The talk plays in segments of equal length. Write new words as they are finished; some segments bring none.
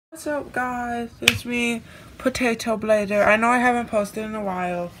What's up, guys? It's me, Potato Blader. I know I haven't posted in a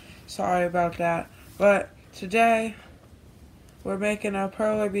while. Sorry about that. But today, we're making a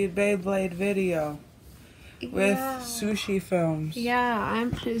Perler Bead Beyblade video with Sushi Films. Yeah,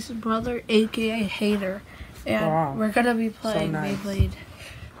 I'm his brother, aka Hater. And wow. We're gonna be playing So nice.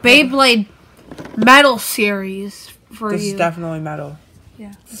 Beyblade Metal Series for This you. is definitely metal.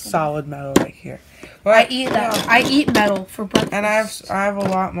 Yeah. Solid metal right here. But, I eat that. Yeah. I eat metal for breakfast. And I have a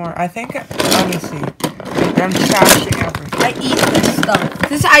lot more. I think, let me see. I'm trashing everything. I eat this stuff.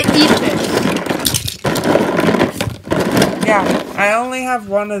 I eat this. Yeah, I only have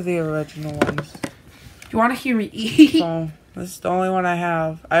one of the original ones. You want to hear me eat? So, this is the only one I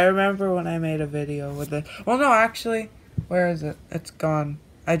have. I remember when I made a video with it. Well, no, actually, where is it? It's gone.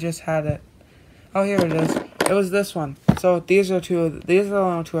 I just had it. Oh, here it is. It was this one. So these are the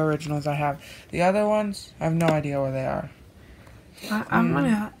only two originals I have. The other ones, I have no idea where they are. I'm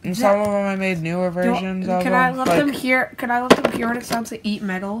gonna. And some of them I made newer versions of. Can I let them hear? Can I let them hear what it sounds like? Eat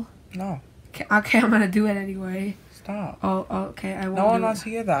metal. No. Okay, I'm gonna do it anyway. Stop. Oh, okay. I won't. No one wants to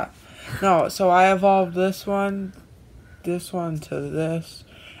hear that. No. So I evolved this one to this,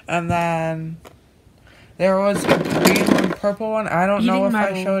 and then there was a green and purple one. I don't know if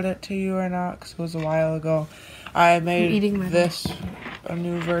I showed it to you or not because it was a while ago. I made a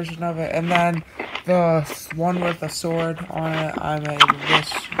new version of it. And then the one with the sword on it, I made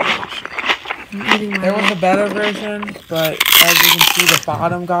this version. There was a better version, but as you can see, the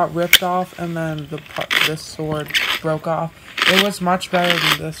bottom got ripped off and then this sword broke off. It was much better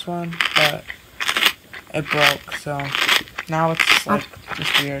than this one, but it broke, so now it's like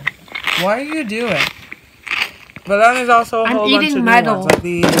just weird. What are you doing? But then there's also a whole bunch of new ones, like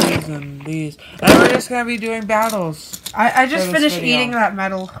these and these. And we're just going to be doing battles. I just finished eating that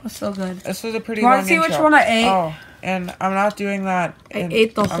metal. It was so good. This was a pretty long intro. Want to see which one I ate? Oh, and I'm not doing that. I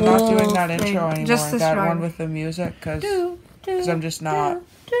ate the whole I'm not doing that thing. intro anymore. Just that one with the music, because I'm just not.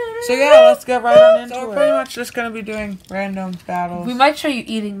 So yeah, let's get right on into it. So we're pretty much just going to be doing random battles. We might show you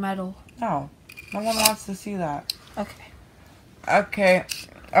eating metal. No. No one wants to see that. Okay. Okay.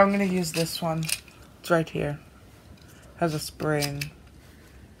 I'm going to use this one. It's right here. Has a spring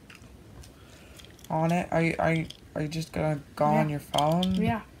on it. Are you just gonna go on your phone?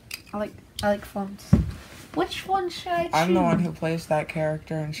 Yeah, I like phones. Which one should I choose? I'm the one who plays that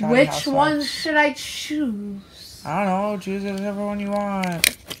character in Shiny House. Which one should I choose? I don't know. Choose whichever one you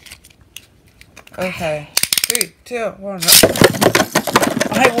want. Okay. 3, 2, 1.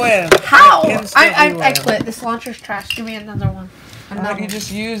 I win. How? I quit. This launcher's trash. Give me another one. Why don't you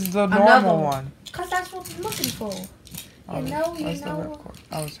just use the normal one? Because that's what I'm looking for. You know.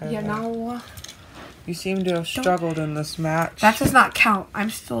 You seem to have struggled in this match. That does not count. I'm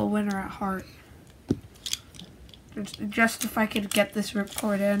still a winner at heart. Just if I could get this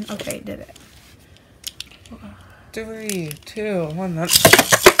ripcord in. Okay, did it. 3, 2, 1. Really?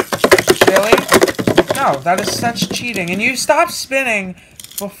 No, that is such cheating. And you stop spinning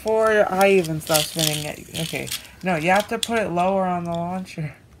before I even stop spinning it. Okay. No, you have to put it lower on the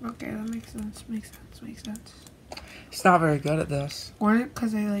launcher. Okay, that makes sense. Makes sense. He's not very good at this. Or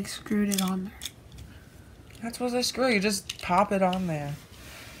because I screwed it on there. That's what I screw. You just pop it on there.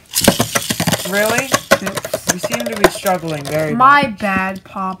 Really? You seem to be struggling very much. My bad,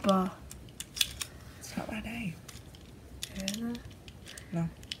 Papa. It's not my name. Isn't it? No.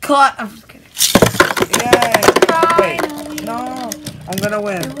 Cut. I'm just kidding. Yay! Wait. No. I'm gonna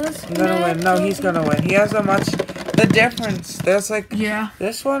win. I'm gonna win. No, he's gonna win. He has a much. The difference, there's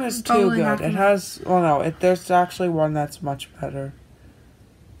this one is too good. It has, well no, there's actually one that's much better.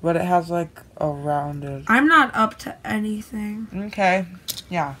 But it has a rounded. I'm not up to anything. Okay.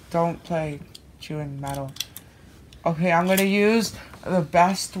 Yeah, don't play chewing metal. Okay, I'm gonna use the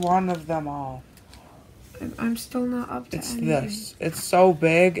best one of them all. I'm still not up to anything. It's this. It's so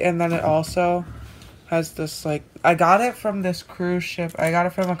big, and then it also has this, I got it from this cruise ship. I got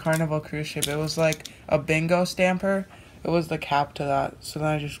it from a Carnival cruise ship. It was a bingo stamper. It was the cap to that. So then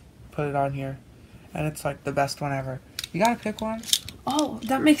I just put it on here. And it's the best one ever. You gotta pick one? Oh,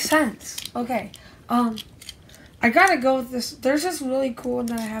 that makes sense. Okay. I gotta go with this. There's this really cool one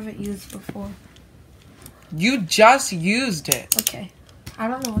that I haven't used before. You just used it. Okay. I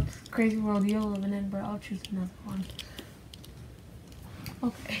don't know what crazy world you're living in, but I'll choose another one.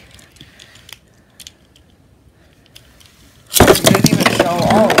 Okay. You didn't even show.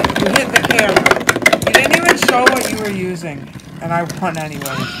 Oh, you hit the camera. You didn't even show what you were using, and I won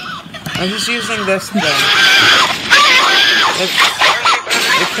anyway. I'm just using this thing.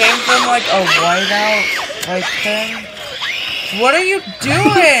 It came from a whiteout thing. What are you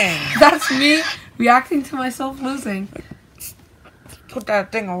doing? That's me reacting to myself losing. Put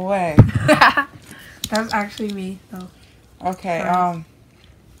that thing away. That's actually me, though. Okay, I'm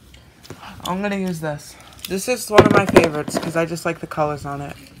gonna use this. This is one of my favorites because I just like the colors on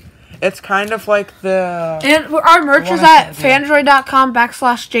it. It's kind of like the... And our merch is at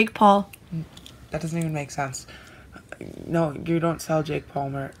fandroid.com/Jake Paul. That doesn't even make sense. No, you don't sell Jake Paul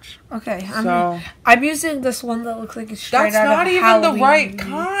merch. Okay, So I'm using this one that looks like it's straight out of that's not even Halloween. the right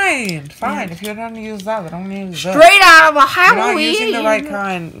kind. Fine, if you're going to use that, then I'm going to use this. Straight out of a Halloween. You're not using the right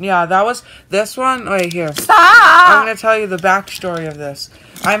kind. Yeah, that was this one right here. Stop! I'm going to tell you the backstory of this.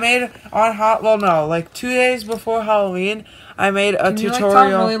 I made on like 2 days before Halloween, I made a tutorial. Can you tell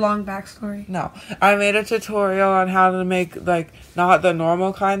a really long backstory? No. I made a tutorial on how to make, like, not the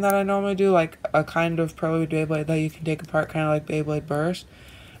normal kind that I normally do, like a kind of Perler Beyblade that you can take apart, kind of like Beyblade Burst.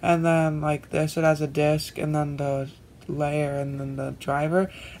 And then, like this, it has a disc, and then the layer, and then the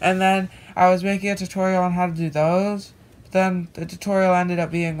driver. And then I was making a tutorial on how to do those. Then the tutorial ended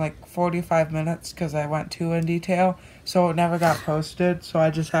up being like 45 minutes because I went too in detail. So it never got posted. So I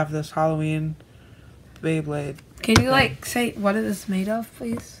just have this Halloween Beyblade. Can you, like, say what it is made of,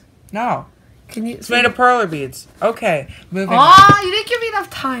 please? No. Can you? It's made of Perler beads. Okay, moving on. Oh, you didn't give me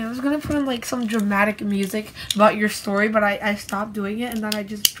enough time. I was going to put in, like, some dramatic music about your story, but I stopped doing it, and then I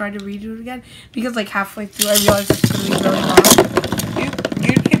just tried to redo it again. Because, like, halfway through, I realized it's going to be really long.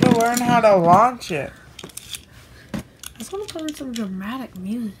 You need to learn how to launch it. I was going to put in some dramatic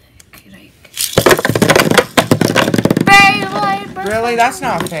music, like... Really? That's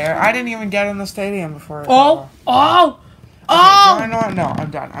not fair. I didn't even get in the stadium before. Oh! Okay, no, I'm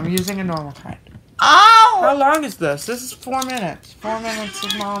done. I'm using a normal kind. Oh! How long is this? This is 4 minutes. 4 minutes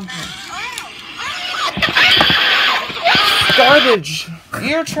of nonsense. Garbage.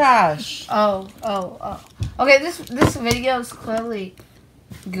 You're trash. Oh. Okay, this video is clearly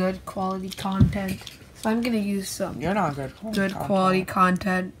good quality content. So I'm gonna use some You're not good quality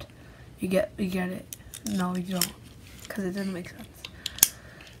content. You get it. No, you don't. Because it doesn't make sense.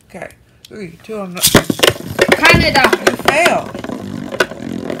 Okay. 3, 2, 1. Canada! You failed.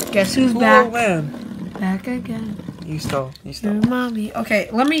 Guess who's Who back? will win? Back again. You stole. Your mommy. Okay,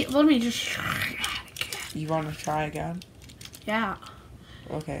 let me just try that again. You want to try again? Yeah.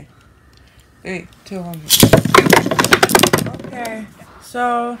 Okay. 3, 2, 1. Okay.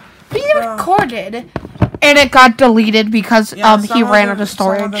 So We recorded, and it got deleted because he ran out of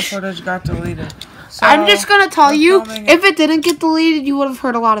storage. Some of the footage got deleted. So, I'm just gonna tell you, if it didn't get deleted, you would have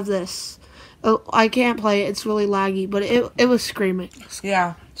heard a lot of this. Oh, I can't play it; it's really laggy, but it was screaming.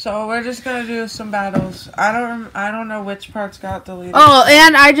 Yeah. So we're just gonna do some battles. I don't know which parts got deleted. Oh,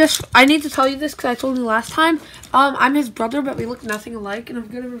 and I need to tell you this because I told you last time. I'm his brother, but we look nothing alike, and I'm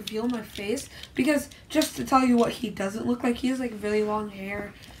gonna reveal my face because just to tell you what he doesn't look like, he has like really long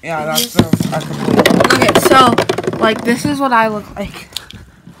hair. Yeah, that's a complete. Okay, so like this is what I look like.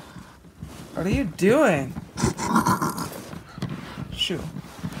 What are you doing? Shoot.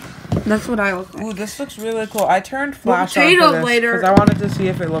 That's what I look like. Ooh, this looks really cool. I turned flash on Potato for this later. because I wanted to see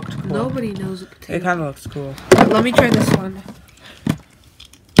if it looked cool. Nobody knows a potato. It kind of looks cool. Let me try this one.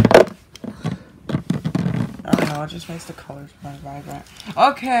 I don't know. It just makes the colors more vibrant.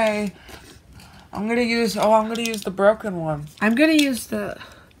 Okay. I'm gonna use the broken one. I'm gonna use the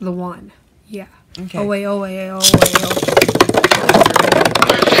one. Yeah. Okay. Oh wait.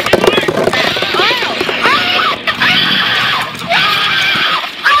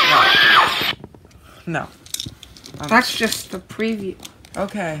 No. That's just the preview.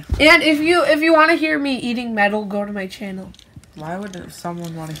 Okay. And if you want to hear me eating metal, go to my channel. Why would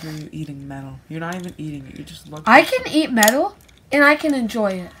someone want to hear you eating metal? You're not even eating it. You just look. I can eat metal, and I can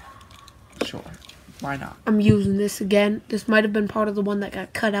enjoy it. Sure. Why not? I'm using this again. This might have been part of the one that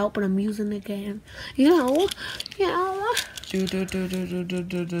got cut out, but I'm using it again. You know.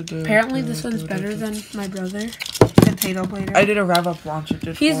 Apparently, this one's better than my brother. Potato blader. I did a rev up launch. It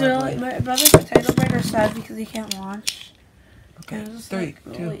did horribly. My brother's potato blader is sad because he can't launch. Okay. It's 3, like 2.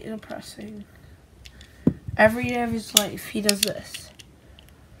 really depressing. Every day of his life, he does this.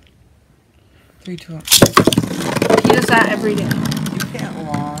 3, 2, 1. He does that every day. You can't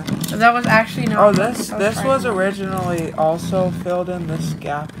launch. That was actually not. Oh, this was originally also filled in this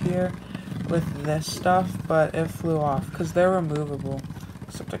gap here with this stuff, but it flew off because they're removable.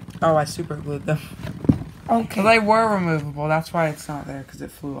 Oh, I super glued them. Okay. Well, they were removable. That's why it's not there because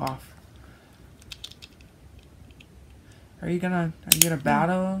it flew off. Are you gonna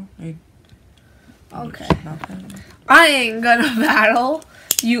battle? Okay. Nothing. I ain't gonna battle,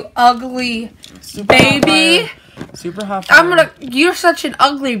 you ugly baby. Super hot fire. You're such an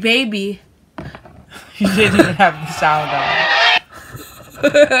ugly baby. You didn't even have the sound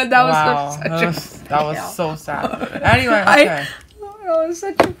on. That was wow. That was so sad. Anyway, okay. Oh, it's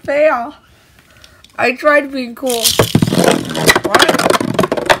such a fail. I tried being cool. What?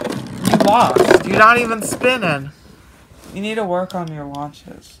 You lost. You're not even spinning. You need to work on your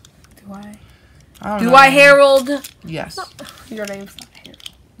launches. Do I? Do I, Harold? Yes. No, your name's not Harold.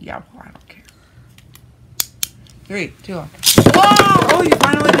 Yeah, well, I don't care. 3, 2, 1. Whoa! Oh, you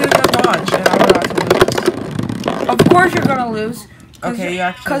finally did a good launch, and I'm about to lose. Of course you're gonna lose. Okay, you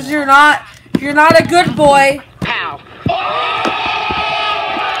actually. Because you're not a good boy. Pow.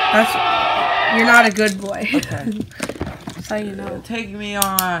 You're not a good boy. Okay. That's how you know. Take me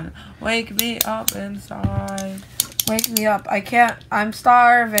on. Wake me up inside. Wake me up. I can't. I'm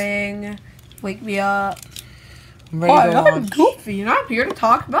starving. Wake me up. I'm ready to I'm launch. goofy, and I'm here to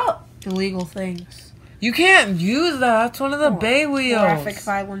talk about illegal things. You can't use that. That's one of the bay wheels. Graphic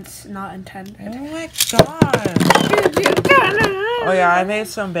violence not intended. Oh my god. Oh yeah, I made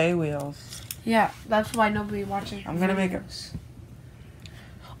some bay wheels. Yeah, that's why nobody watches. I'm gonna make it.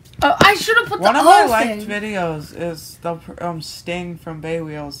 Oh, I should have put One the of my whole liked thing. videos is the Sting from Bay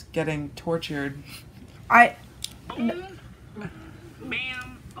Wheels getting tortured.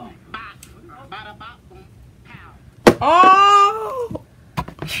 Oh!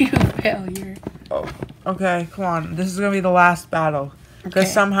 You failure. Oh, okay, come on. This is gonna be the last battle. Because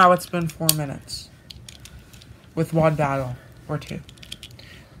Okay. somehow it's been 4 minutes. With one battle. Or 2.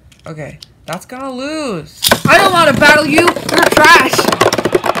 Okay, that's gonna lose. I don't want to battle you. You're trash.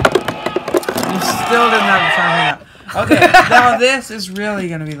 You still didn't have the time for that. Okay, now this is really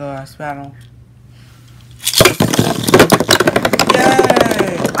gonna be the last battle.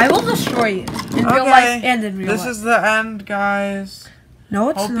 Yay! I will destroy you in real life and in real life. This is the end, guys. No,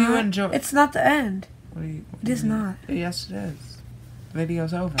 it's Hope not. you enjoy. It's not the end. What It is not. Yes, it is.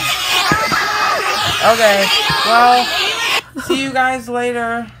 Video's over. Okay, well, see you guys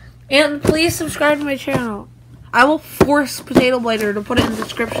later. And please subscribe to my channel. I will force Potato Blader to put it in the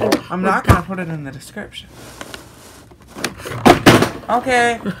description. I'm not gonna put it in the description.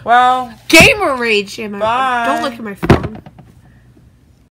 Okay, well. Gamer Rage. Bye. Bye. Don't look at my phone.